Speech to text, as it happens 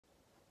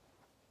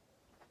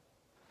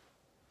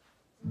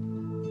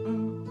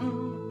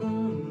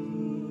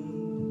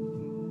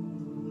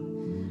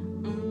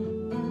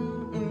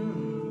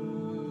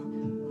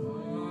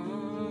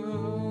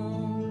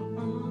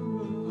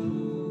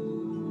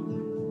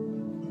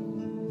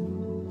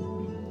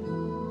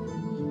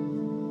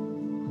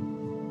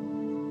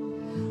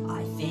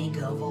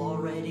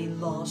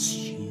lost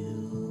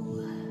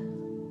you.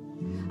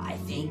 I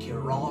think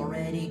you're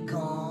already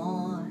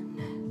gone.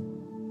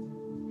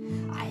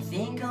 I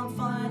think I'm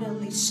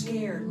finally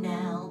scared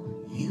now.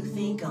 You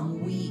think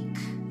I'm weak.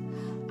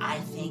 I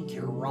think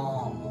you're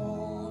wrong.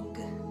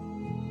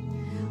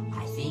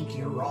 I think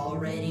you're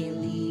already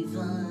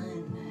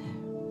leaving.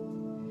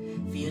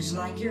 Feels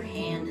like your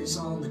hand is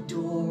on the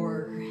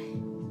door.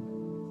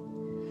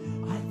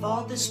 I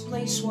thought this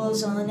place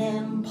was an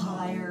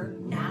empire.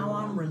 Now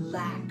I'm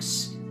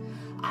relaxed.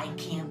 I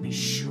can't be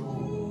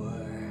sure.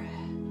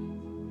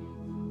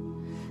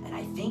 And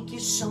I think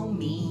you're so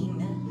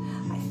mean.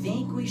 I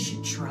think we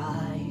should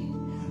try.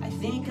 I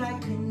think I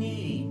could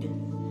need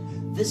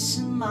this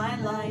in my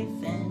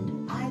life,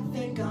 and I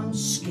think I'm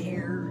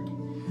scared.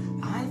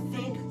 I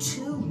think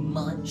too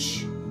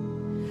much.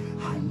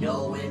 I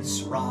know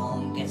it's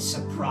wrong, it's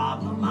a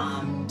problem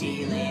I'm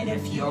dealing.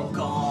 If you're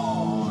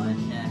gone,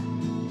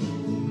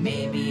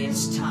 maybe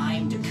it's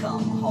time to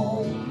come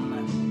home.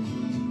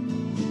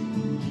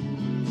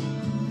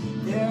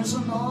 There's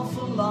an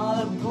awful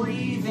lot of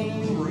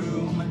breathing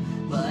room,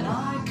 but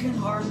I can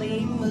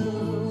hardly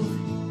move.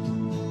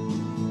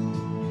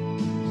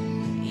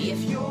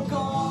 If you're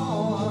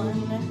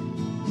gone,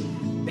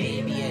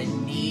 baby, you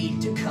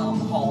need to come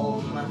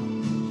home.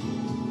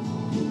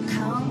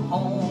 Come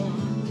home.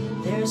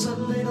 There's a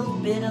little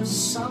bit of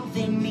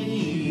something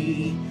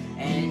me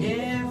and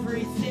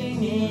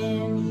everything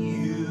in you.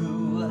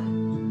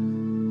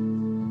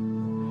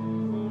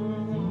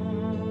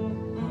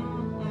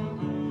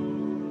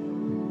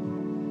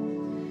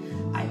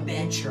 I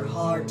bet you're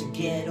hard to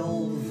get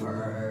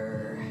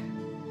over.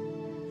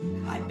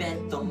 I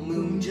bet the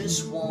moon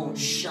just won't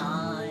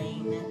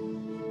shine.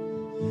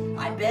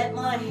 I bet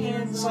my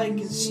hands I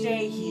can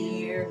stay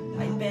here.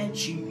 I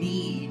bet you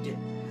need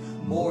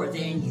more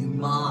than you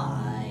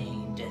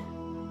mind.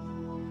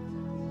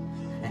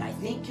 And I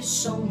think you're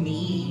so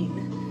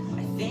mean.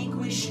 I think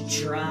we should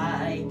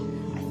try.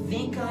 I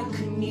think I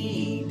could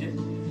need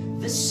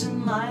this in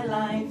my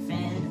life,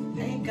 and I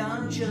think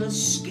I'm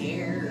just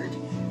scared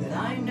that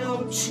I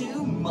know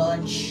too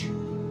much.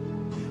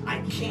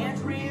 I can't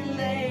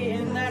relay,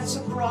 and that's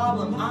a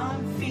problem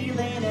I'm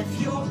feeling.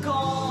 If you're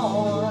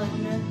gone,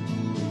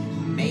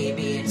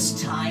 maybe it's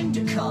time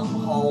to come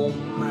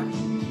home.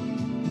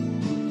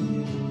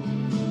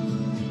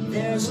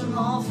 There's an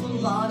awful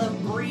lot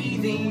of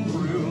breathing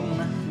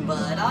room,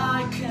 but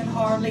I can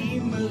hardly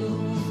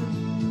move.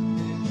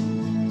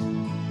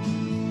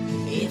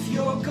 If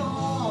you're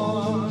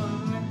gone,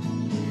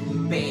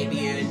 baby,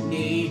 you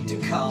need to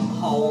come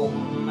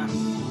home.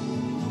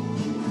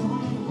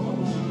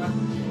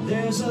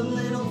 There's a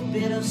little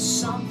bit of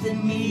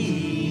something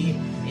me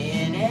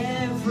in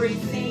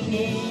everything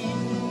in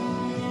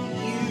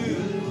you.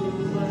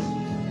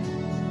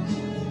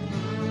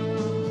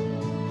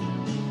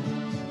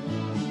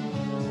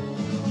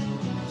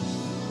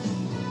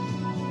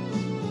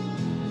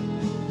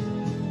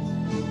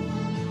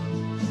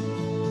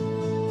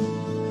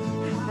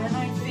 And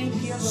I think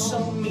you're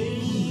so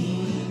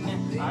mean.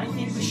 I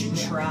think we should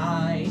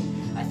try.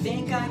 I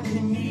think I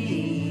could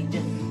need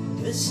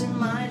this in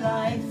my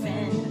life,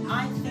 and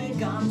I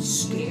think I'm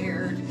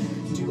scared.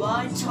 Do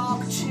I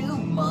talk too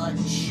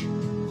much?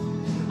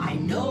 I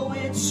know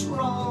it's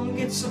wrong,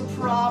 it's a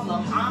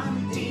problem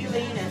I'm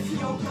dealing. If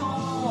you're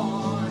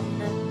gone,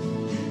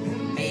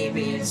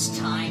 maybe it's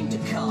time to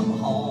come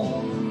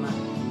home.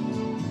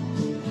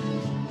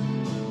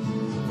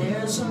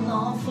 There's an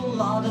awful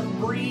lot of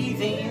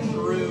breathing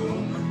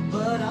room,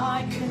 but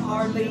I can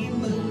hardly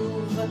move.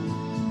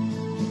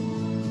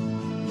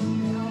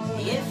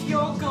 If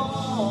you're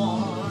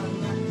gone,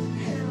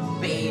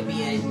 baby,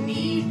 you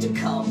need to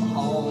come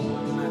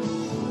home.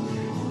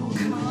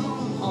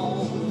 Come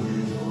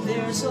home.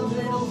 There's a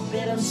little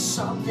bit of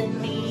something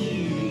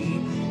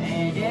me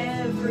and